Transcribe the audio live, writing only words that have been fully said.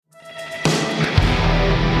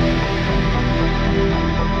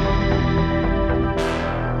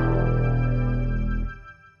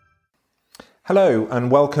Hello and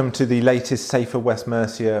welcome to the latest Safer West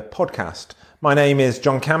Mercia podcast. My name is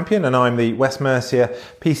John Campion and I'm the West Mercia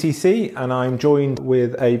PCC, and I'm joined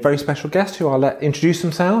with a very special guest who I'll let introduce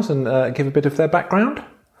themselves and give a bit of their background.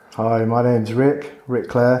 Hi, my name's Rik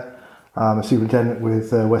Klair. I'm a superintendent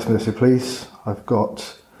with West Mercia Police. I've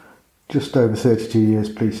got just over 32 years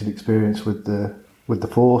policing experience with the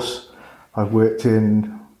force. I've worked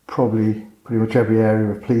in probably pretty much every area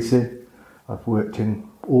of policing. I've worked in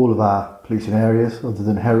all of our policing areas other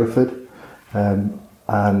than Hereford,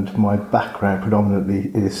 and my background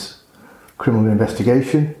predominantly is criminal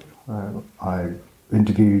investigation. I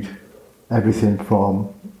interviewed everything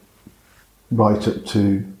from right up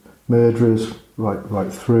to murderers,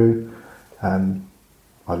 right through. I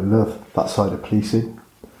love that side of policing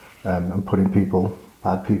and putting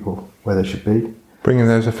bad people where they should be. Bringing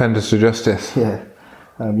those offenders to justice. Yeah,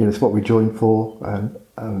 it's what we joined for.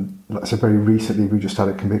 Like I said, very recently we just had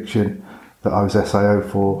a conviction that I was SIO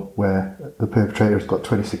for, where the perpetrator has got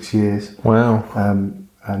 26 years. Wow.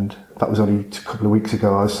 And that was only a couple of weeks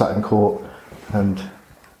ago. I was sat in court, and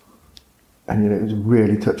it was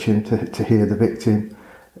really touching to hear the victim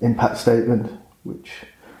impact statement, which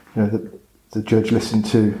the judge listened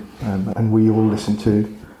to, and we all listened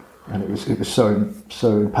to, and it was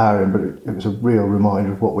so empowering. But it was a real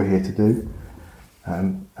reminder of what we're here to do,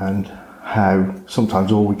 and how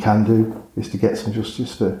sometimes all we can do is to get some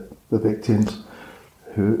justice for the victims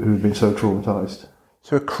who've been so traumatised.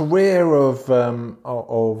 So a career of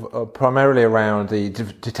primarily around the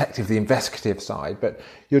detective, the investigative side, but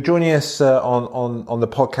you're joining us on the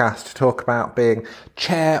podcast to talk about being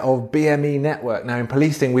chair of BME Network. Now in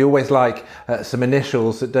policing, we always like some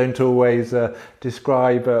initials that don't always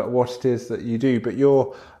describe what it is that you do, but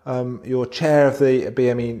you're chair of the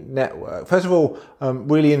BME Network. First of all,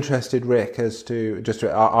 really interested, Rik,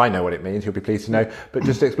 I know what it means, you'll be pleased to know, but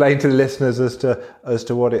just explain to the listeners as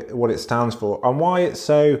to what it stands for and why it's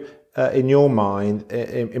so, in your mind,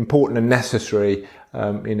 important and necessary,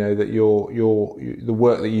 that the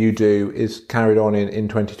work that you do is carried on in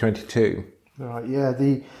 2022. Right, yeah,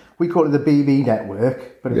 we call it the BME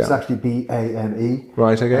Network, but it's actually BAME.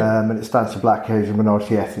 Right, okay. And it stands for Black, Asian,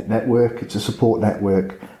 Minority Ethnic Network. It's a support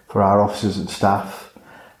network for our officers and staff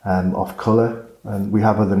of colour, and we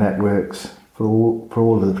have other networks for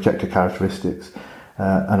all of the protected characteristics.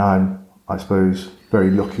 And I'm, I suppose,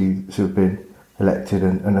 very lucky to have been elected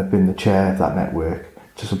and have been the chair of that network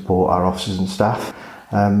to support our officers and staff.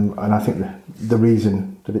 And I think the reason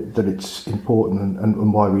that it's important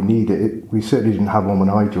and why we need it, we certainly didn't have one when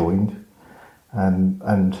I joined,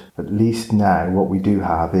 and at least now what we do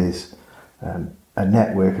have is a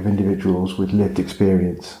network of individuals with lived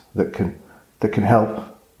experience that can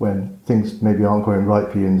help when things maybe aren't going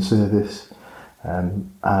right for you in the service,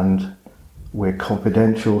 and we're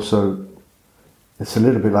confidential, so it's a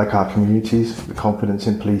little bit like our communities. The confidence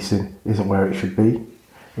in policing isn't where it should be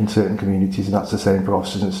in certain communities, and that's the same for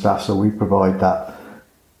officers and staff. So we provide that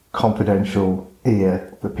confidential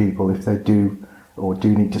ear for people if they do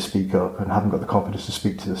need to speak up and haven't got the confidence to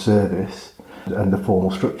speak to the service and the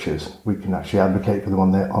formal structures. We can actually advocate for them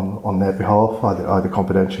on their behalf, either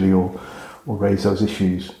confidentially or raise those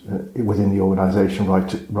issues within the organisation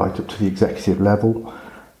right up to the executive level.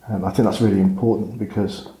 I think that's really important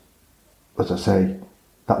because, as I say,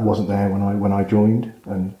 that wasn't there when I joined,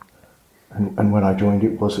 and when I joined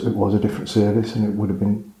it was a different service, and it would have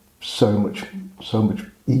been so much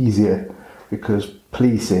easier, because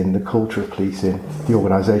policing, the culture of policing, the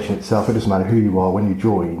organisation itself, it doesn't matter who you are when you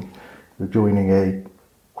join. You're joining a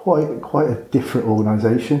quite a different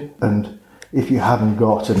organisation, and if you haven't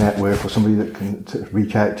got a network or somebody that can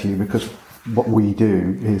reach out to you, because what we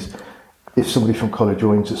do is, if somebody from colour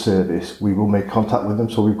joins a service, we will make contact with them.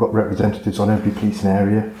 So we've got representatives on every policing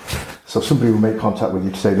area. So somebody will make contact with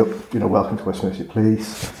you to say, look, welcome to West Mercia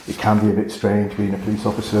Police. It can be a bit strange being a police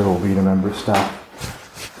officer or being a member of staff.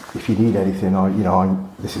 If you need anything,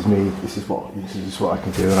 this is me. This is what I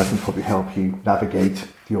can do, and I can probably help you navigate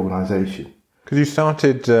the organisation. Because you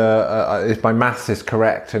started, if my maths is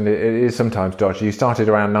correct, and it is sometimes dodgy, you started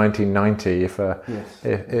around 1990, yes.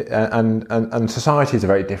 And society is a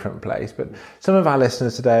very different place. But some of our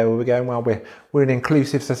listeners today will be going, well, we're an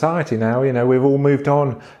inclusive society now. We've all moved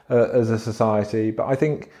on as a society. But I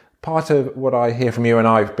think part of what I hear from you, and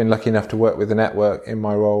I've been lucky enough to work with the network in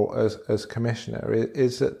my role as commissioner,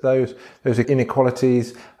 is that those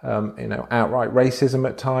inequalities, outright racism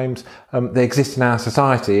at times, they exist in our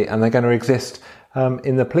society, and they're going to exist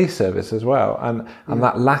in the police service as well. And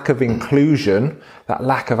that lack of inclusion, that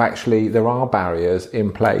lack of actually, there are barriers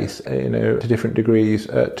in place, to different degrees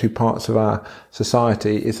to parts of our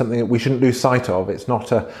society, is something that we shouldn't lose sight of. It's not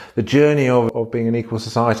the journey of being an equal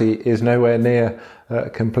society is nowhere near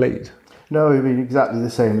complete. No, I mean exactly the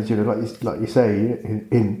same as like you say,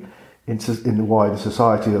 in the wider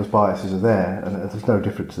society, those biases are there, and there's no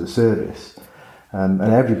difference to the service. And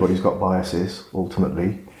everybody's got biases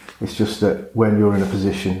ultimately. It's just that when you're in a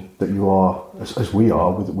position that you are, as we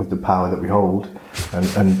are, with the power that we hold,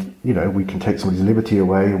 and we can take somebody's liberty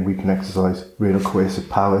away, and we can exercise real coercive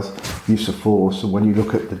powers, use of force. And when you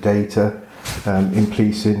look at the data in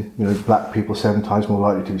policing, black people 7 times more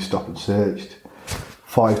likely to be stopped and searched,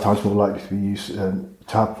 5 times more likely to be used to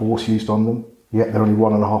have force used on them. Yet they're only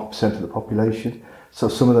 1.5% of the population. So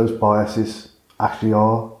some of those biases actually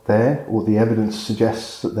are there, or the evidence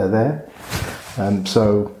suggests that they're there.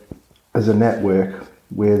 So as a network,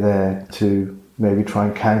 we're there to maybe try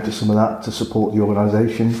and counter some of that to support the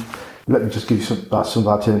organisation. Let me just give you some of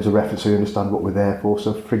our terms of reference so you understand what we're there for.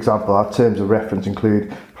 So, for example, our terms of reference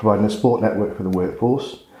include providing a support network for the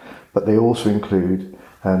workforce, but they also include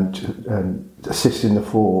assisting the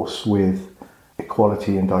force with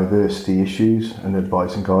equality and diversity issues and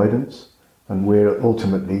advice and guidance. And we're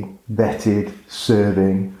ultimately vetted,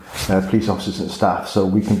 serving police officers and staff, so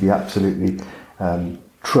we can be absolutely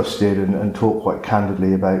trusted and talk quite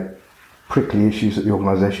candidly about prickly issues that the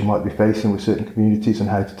organisation might be facing with certain communities and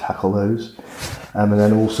how to tackle those. And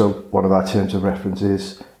then also one of our terms of reference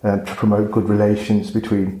is to promote good relations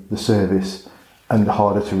between the service and the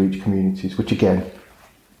harder to reach communities, which again,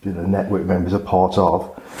 network members are part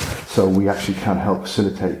of. So we actually can help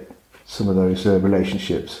facilitate some of those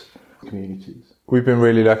relationships with communities. We've been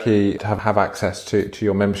really lucky to have access to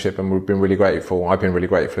your membership, and we've been really grateful. I've been really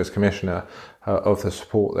grateful as Commissioner of the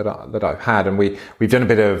support that I've had. And we've done a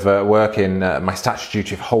bit of work in my statutory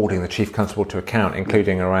duty of holding the Chief Constable to account,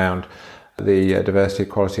 including around the diversity,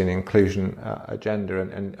 equality and inclusion agenda,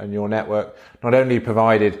 and your network not only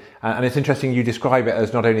provided, and it's interesting you describe it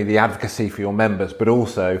as not only the advocacy for your members, but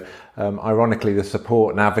also ironically the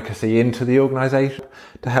support and advocacy into the organisation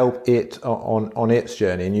to help it on its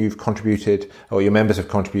journey. And you've contributed, or your members have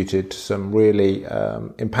contributed, to some really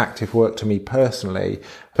impactful work to me personally,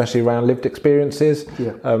 especially around lived experiences,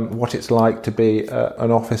 what it's like to be an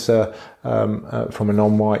officer from a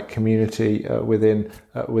non-white community within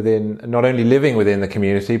not only living within the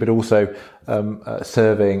community, but also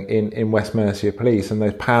serving in West Mercia Police. And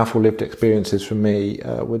those powerful lived experiences for me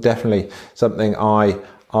were definitely something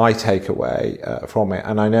I take away from it.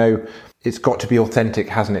 And I know it's got to be authentic,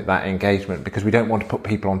 hasn't it, that engagement, because we don't want to put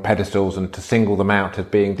people on pedestals and to single them out as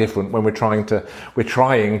being different when we're trying to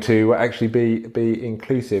actually be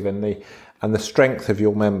inclusive. And the strength of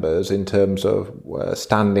your members in terms of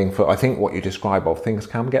standing for, I think what you describe of things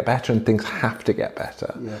can get better and things have to get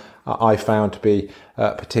better, I found to be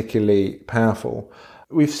particularly powerful.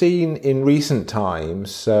 We've seen in recent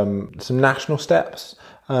times some national steps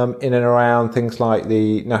in and around things like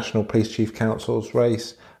the National Police Chief Council's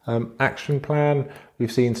race action plan.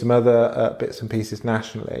 We've seen some other bits and pieces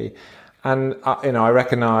nationally. And, I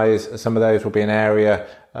recognise some of those will be an area,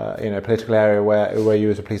 political area where you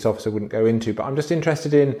as a police officer wouldn't go into. But I'm just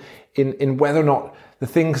interested in whether or not the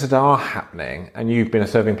things that are happening, and you've been a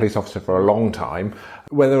serving police officer for a long time,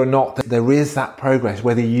 whether or not there is that progress,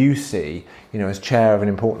 whether you see, as chair of an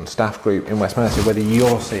important staff group in West Mercia, whether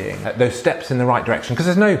you're seeing those steps in the right direction.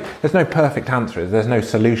 Because there's no perfect answer. There's no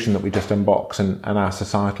solution that we just unbox and our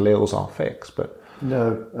societal ills are fixed. But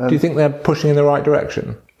no, do you think they're pushing in the right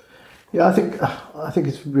direction? Yeah, I think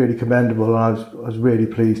it's really commendable, and I was really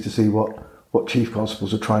pleased to see what Chief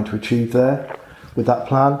Constables are trying to achieve there with that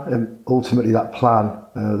plan. And ultimately, that plan,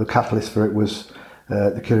 the catalyst for it was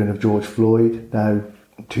the killing of George Floyd now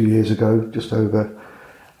 2 years ago, just over,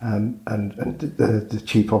 and the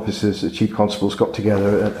chief officers, the chief constables got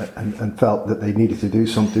together and felt that they needed to do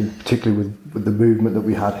something, particularly with the movement that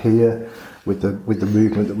we had here, with the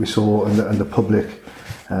movement that we saw and the public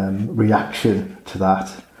reaction to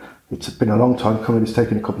that. It's been a long time coming. It's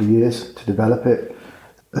taken a couple of years to develop it.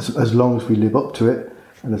 As long as we live up to it,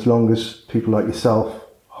 and as long as people like yourself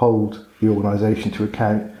hold the organisation to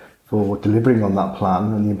account for delivering on that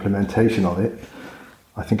plan and the implementation of it,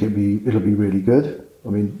 I think it'll be really good. I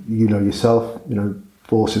mean, yourself,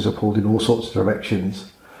 forces are pulled in all sorts of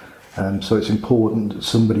directions, so it's important that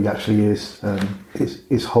somebody actually is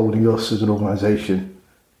holding us as an organisation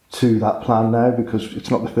to that plan now, because it's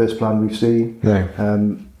not the first plan we've seen. No.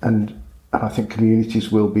 And I think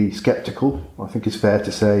communities will be sceptical. I think it's fair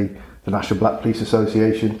to say the National Black Police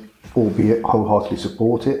Association, albeit wholeheartedly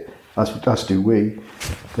support it, as do we.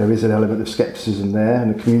 There is an element of scepticism there,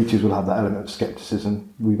 and the communities will have that element of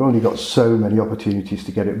scepticism. We've only got so many opportunities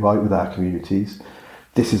to get it right with our communities.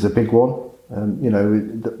 This is a big one.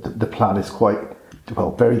 The plan is quite,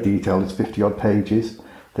 very detailed. It's 50 odd pages.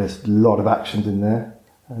 There's a lot of actions in there,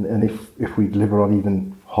 and if we deliver on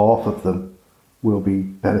even half of them, we'll be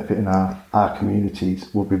benefiting our communities.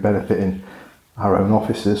 We'll be benefiting our own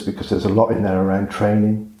officers, because there's a lot in there around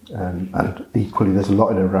training, and equally there's a lot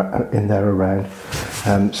in there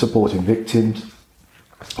around supporting victims.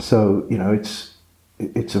 So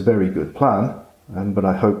it's a very good plan, but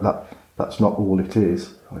I hope that's not all it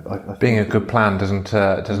is. I Being a good plan doesn't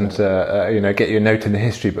get you a note in the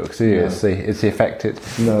history books, do you? No. It's the effect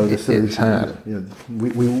it's had.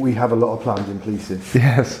 We have a lot of plans in policing.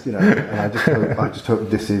 Yes. And I just hope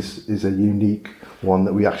this is a unique one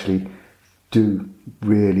that we actually do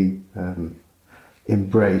really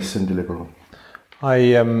embrace and deliver on.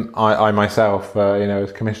 I myself,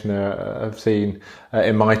 as Commissioner, have seen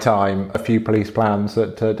in my time a few police plans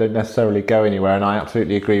that don't necessarily go anywhere, and I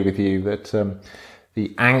absolutely agree with you that the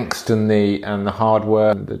angst and the hard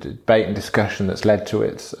work, the debate and discussion that's led to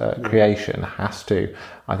its creation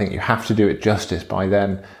I think you have to do it justice by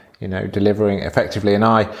then, delivering effectively. And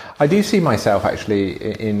I do see myself actually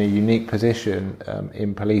in a unique position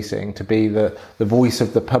in policing to be the voice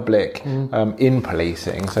of the public in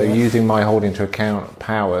policing. So using my holding to account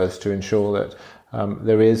powers to ensure that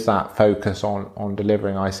there is that focus on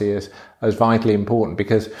delivering, I see as vitally important,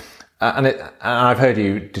 because and I've heard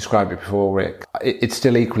you describe it before, Rik. It's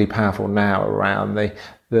still equally powerful now around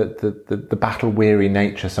the battle-weary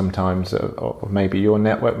nature sometimes of maybe your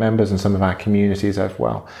network members and some of our communities as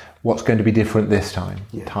well. What's going to be different this time,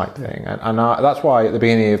 type thing. And that's why at the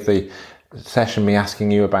beginning of the session, me asking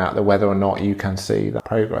you about whether or not you can see that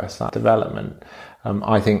progress, that development,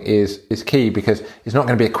 I think is key, because it's not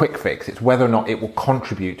going to be a quick fix. It's whether or not it will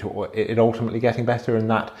contribute to it ultimately getting better, and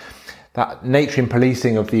that nature in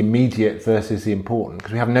policing of the immediate versus the important,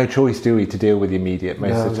 because we have no choice, do we, to deal with the immediate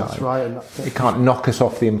most of the time. That's right. It can't knock us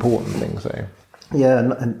off the important things, though. Yeah,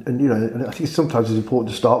 and I think sometimes it's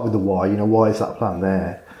important to start with the why. Why is that plan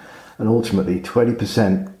there? And ultimately,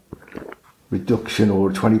 20% reduction or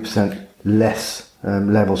 20% less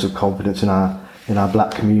levels of confidence in our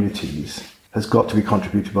black communities has got to be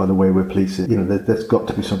contributed by the way we're policing. There's got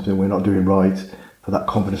to be something we're not doing right for that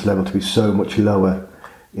confidence level to be so much lower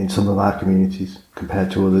in some of our communities compared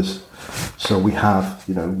to others. So we have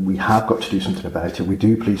got to do something about it. We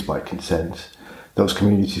do police by consent. Those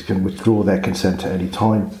communities can withdraw their consent at any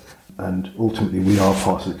time, and ultimately we are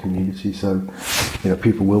part of the community. So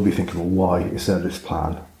people will be thinking, well, why is there this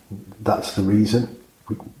plan? That's the reason.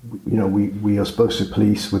 We are supposed to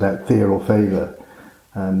police without fear or favour,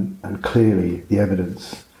 and clearly the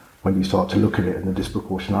evidence, when you start to look at it, and the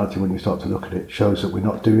disproportionality when you start to look at it, shows that we're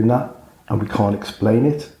not doing that. And we can't explain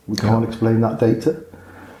it. We can't explain that data.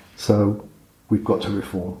 So we've got to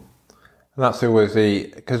reform. And that's always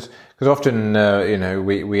because often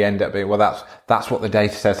we end up being, well, that's what the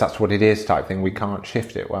data says, that's what it is type thing. We can't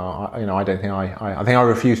shift it. Well, I don't think I think I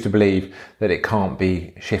refuse to believe that it can't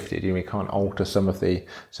be shifted. We can't alter some of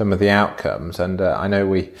the outcomes. And I know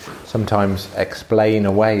we sometimes explain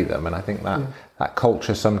away them, and I think that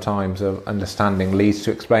culture sometimes of understanding leads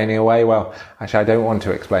to explaining away. Well, actually, I don't want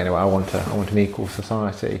to explain away. I want an equal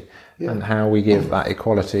society, and how we give that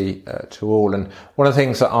equality to all. And one of the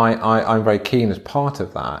things that I'm very keen as part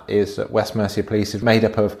of that is that West Mercia Police is made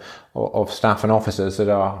up of staff and officers that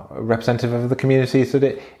are representative of the communities that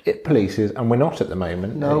it polices, and we're not at the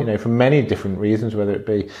moment. No. For many different reasons, whether it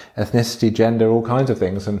be ethnicity, gender, all kinds of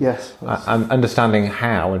things. And and understanding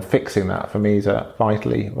how and fixing that for me is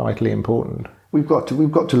vitally important. We've got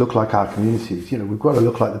to look like our communities. We've got to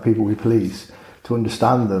look like the people we police to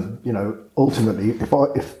understand them. Ultimately,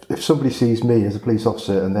 if somebody sees me as a police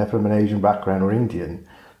officer and they're from an Asian background or Indian,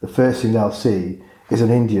 the first thing they'll see is an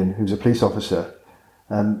Indian who's a police officer.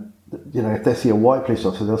 And if they see a white police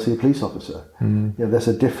officer, they'll see a police officer. There's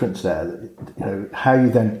a difference there. How you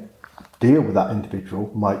then deal with that individual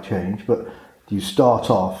might change, but you start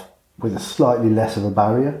off with a slightly less of a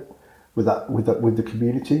barrier with the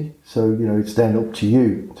community. So it's then up to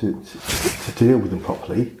you to deal with them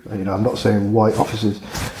properly. I'm not saying white officers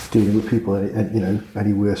dealing with people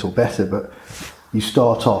any worse or better, but you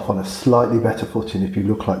start off on a slightly better footing if you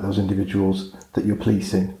look like those individuals that you're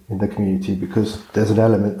policing in the community, because there's an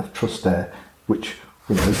element of trust there, which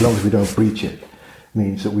as long as we don't breach it,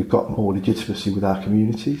 means that we've got more legitimacy with our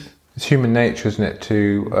communities. It's human nature, isn't it,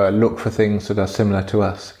 to look for things that are similar to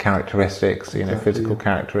us, characteristics, physical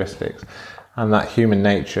characteristics. and that human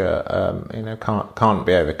nature, can't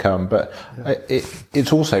be overcome. But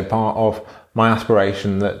it's also part of my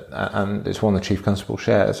aspiration that, and it's one the Chief Constable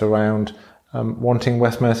shares, around wanting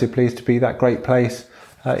West Mercia Police to be that great place,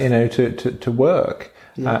 to work,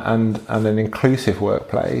 and an inclusive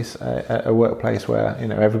workplace, a workplace where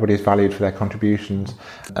everybody is valued for their contributions,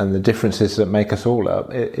 and the differences that make us all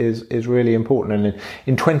up is really important. And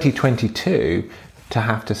in 2022, to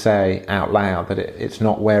have to say out loud that it's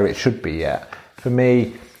not where it should be yet, for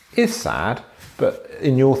me, is sad. But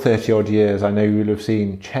in your 30 odd years, I know you'll have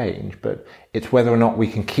seen change, but it's whether or not we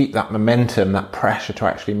can keep that momentum, that pressure to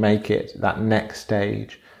actually make it that next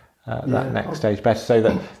stage, better, so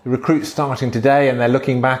that the recruits starting today and they're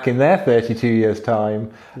looking back in their 32 years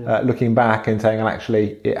time, looking back and saying, well,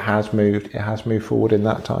 actually, it has moved forward in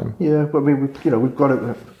that time. Yeah, but I mean, we've got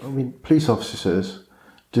it. I mean, police officers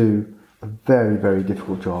do a very, very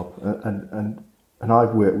difficult job, and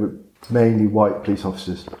I've worked with mainly white police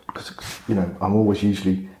officers because I'm always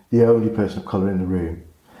usually the only person of colour in the room,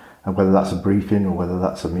 and whether that's a briefing or whether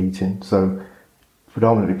that's a meeting. So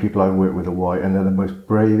predominantly people I work with are white, and they're the most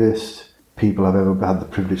bravest people I've ever had the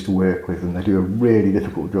privilege to work with, and they do a really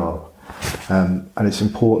difficult job. And it's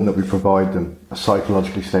important that we provide them a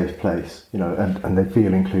psychologically safe place, and they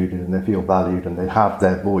feel included and they feel valued and they have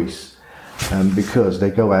their voice, because they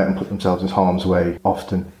go out and put themselves in harm's way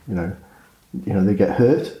often. They get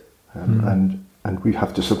hurt. And we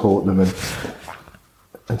have to support them,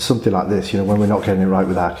 and something like this, when we're not getting it right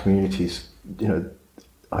with our communities,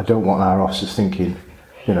 I don't want our officers thinking,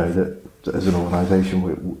 that as an organisation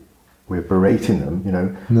we're berating them.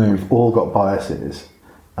 No. We've all got biases,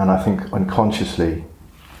 and I think unconsciously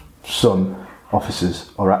some officers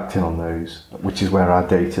are acting on those, which is where our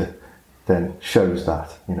data then shows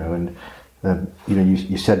that.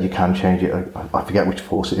 You said you can change it. I forget which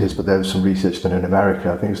force it is, but there was some research done in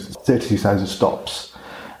America. I think it was 32,000 stops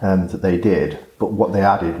that they did. But what they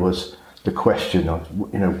added was the question of,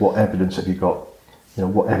 what evidence have you got?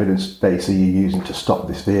 What evidence base are you using to stop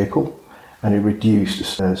this vehicle? And it reduced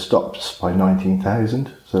stops by 19,000.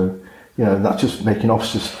 So, that's just making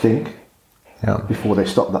officers think before they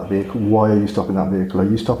stop that vehicle. Why are you stopping that vehicle? Are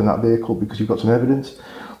you stopping that vehicle because you've got some evidence?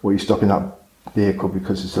 Or are you stopping that vehicle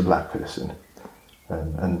because it's a black person,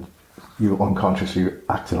 and you're unconsciously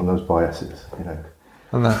acting on those biases,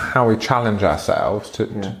 And how we challenge ourselves to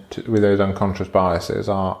with those unconscious biases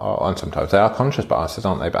are, and sometimes they are conscious biases,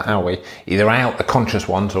 aren't they? But how we either out the conscious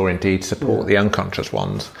ones or indeed support the unconscious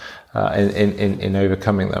ones in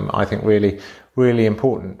overcoming them, I think really, really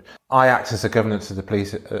important. I act as a governance of the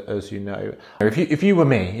police, as you know. If you were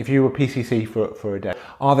me, if you were PCC for a day,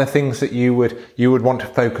 are there things that you would want to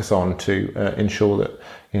focus on to ensure that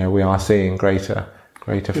we are seeing greater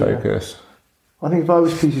focus? I think if I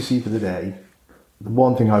was PCC for the day, the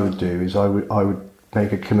one thing I would do is I would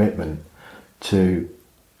make a commitment to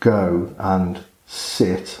go and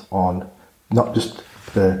sit on not just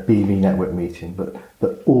the BV network meeting,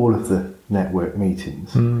 but all of the network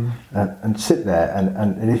meetings, and sit there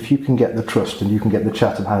and if you can get the trust and you can get the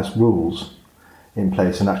Chatham House rules in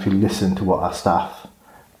place and actually listen to what our staff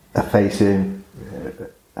are facing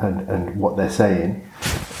and what they're saying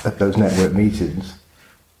at those network meetings,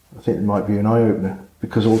 I think it might be an eye-opener,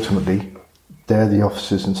 because ultimately they're the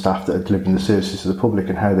officers and staff that are delivering the services to the public,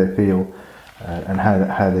 and how they feel and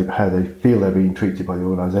how they feel they're being treated by the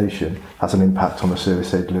organisation has an impact on the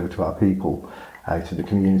service they deliver to our people out in the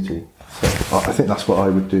community. So I think that's what I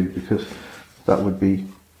would do, because that would be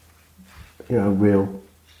a real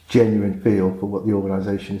genuine feel for what the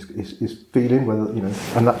organisation is feeling, whether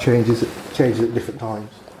and that changes at different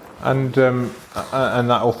times. And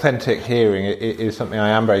that authentic hearing is something I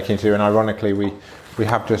am very keen to do. And ironically, we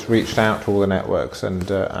have just reached out to all the networks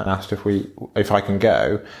and asked if I can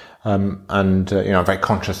go. I'm very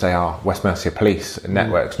conscious they are West Mercia Police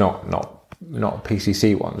networks, not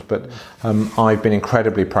PCC ones. But I've been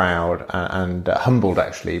incredibly proud and humbled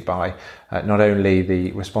actually by not only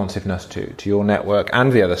the responsiveness to your network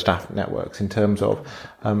and the other staff networks in terms of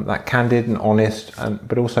that candid and honest,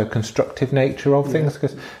 but also constructive nature of things.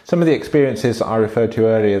 Because some of the experiences that I referred to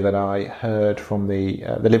earlier that I heard from the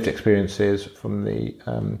lived experiences from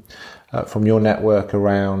your network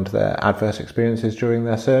around their adverse experiences during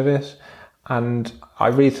their service, and I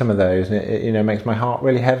read some of those and it makes my heart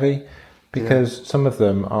really heavy. Because some of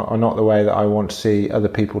them are not the way that I want to see other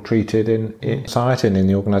people treated in society and in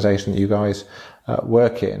the organisation that you guys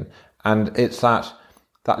work in. And it's that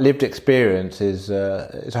lived experience is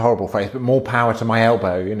a horrible phrase, but more power to my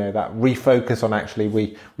elbow. That refocus on actually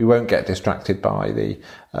we won't get distracted by the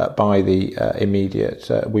immediate.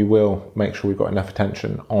 We will make sure we've got enough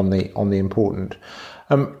attention on the important.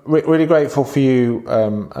 Really grateful for you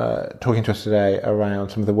talking to us today around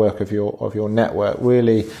some of the work of your network.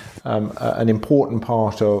 Really an important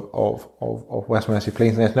part of West Mercia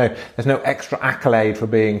Police. And there's no extra accolade for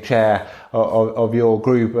being chair of your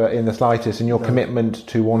group in the slightest, and your commitment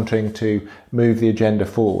to wanting to move the agenda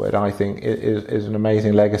forward, I think, is an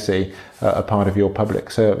amazing legacy, a part of your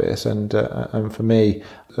public service. And for me,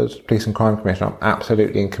 as Police and Crime Commissioner, I'm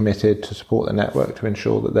absolutely committed to support the network to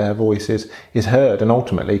ensure that their voice is heard and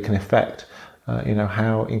ultimately can affect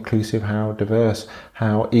how inclusive, how diverse,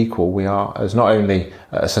 how equal we are as not only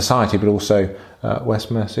a society but also West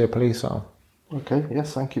Mercia Police are. Okay,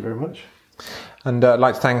 yes, thank you very much. And I'd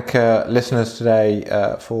like to thank listeners today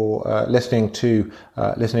for listening to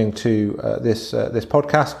this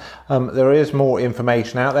podcast. There is more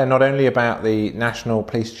information out there, not only about the National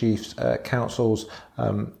Police Chiefs Council's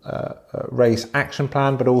race action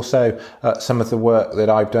plan, but also some of the work that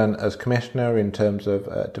I've done as Commissioner in terms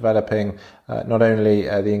of developing not only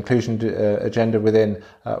the inclusion agenda within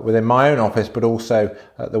my own office, but also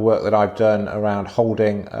the work that I've done around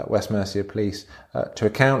holding West Mercia Police to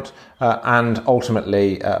account, and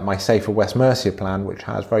ultimately my Safer West Mercia plan, which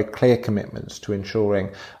has very clear commitments to ensuring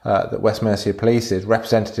that West Mercia Police is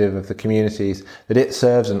representative of the communities that it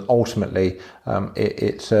serves, and ultimately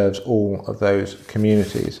it serves all of those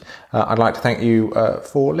communities. I'd like to thank you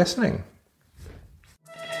for listening.